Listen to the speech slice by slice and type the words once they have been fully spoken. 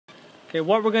Okay,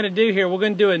 what we're going to do here, we're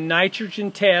going to do a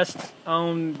nitrogen test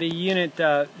on the unit.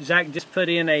 Zach just put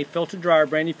in a filter dryer,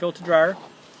 brand new filter dryer.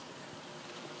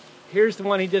 Here's the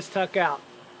one he just took out.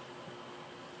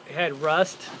 It had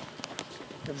rust.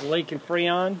 It was leaking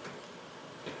Freon.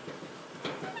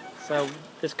 So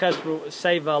this customer will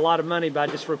save a lot of money by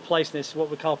just replacing this, what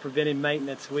we call preventive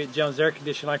maintenance. We at Jones Air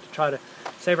Conditioning like to try to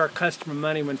save our customer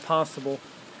money when possible.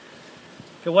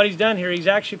 Okay, what he's done here, he's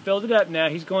actually filled it up now.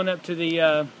 He's going up to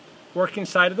the working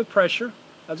side of the pressure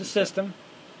of the system,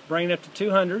 bringing it up to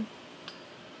 200.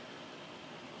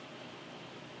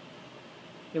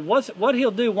 And what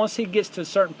he'll do once he gets to a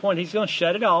certain point, he's going to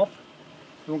shut it off.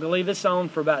 We're going to leave this on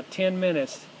for about 10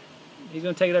 minutes. He's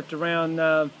going to take it up to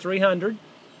around 300.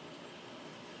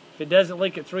 If it doesn't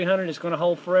leak at 300, it's going to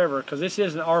hold forever, because this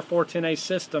is an R410A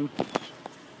system,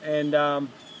 and the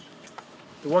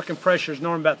working pressure is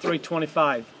normally about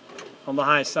 325 on the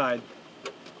high side.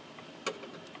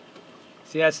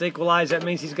 See how it's equalized? That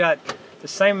means he's got the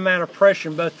same amount of pressure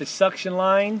in both the suction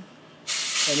line,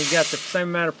 and he's got the same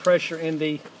amount of pressure in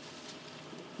the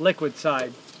liquid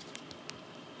side.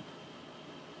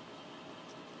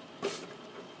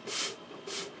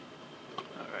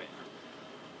 Alright.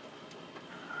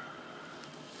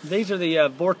 These are the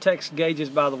vortex gauges,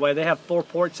 by the way. They have 4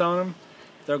 ports on them.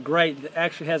 They're great. It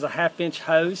actually has a 1/2-inch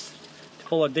hose to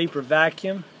pull a deeper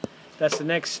vacuum. That's the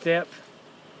next step.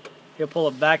 He'll pull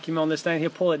a vacuum on this thing. He'll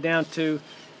pull it down to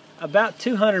about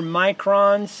 200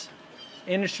 microns.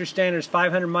 Industry standard is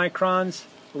 500 microns.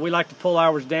 But we like to pull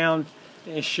ours down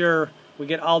to ensure we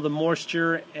get all the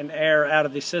moisture and air out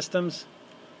of the systems.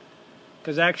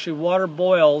 Because actually water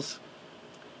boils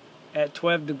at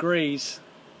 12 degrees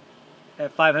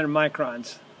at 500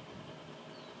 microns.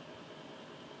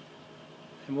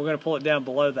 And we're going to pull it down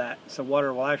below that. So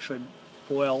water will actually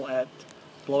boil at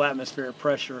below atmospheric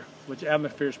pressure, which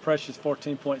atmospheric pressure is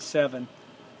 14.7.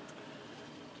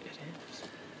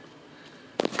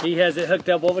 He has it hooked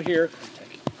up over here.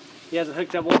 He has it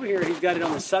hooked up over here. He's got it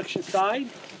on the suction side.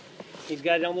 He's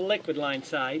got it on the liquid line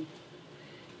side.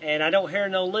 And I don't hear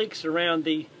no leaks around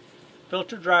the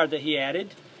filter dryer that he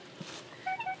added,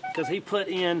 because he put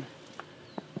in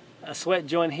a sweat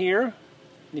joint here, and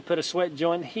he put a sweat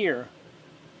joint here.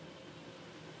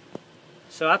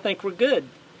 So I think we're good.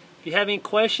 If you have any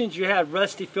questions, you have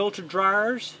rusty filter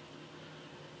dryers,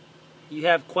 you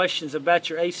have questions about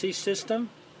your AC system,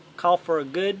 call for a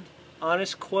good,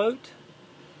 honest quote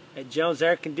at Jones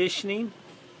Air Conditioning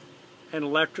and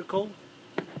Electrical,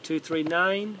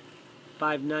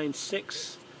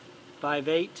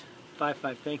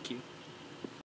 239-596-5855. Thank you.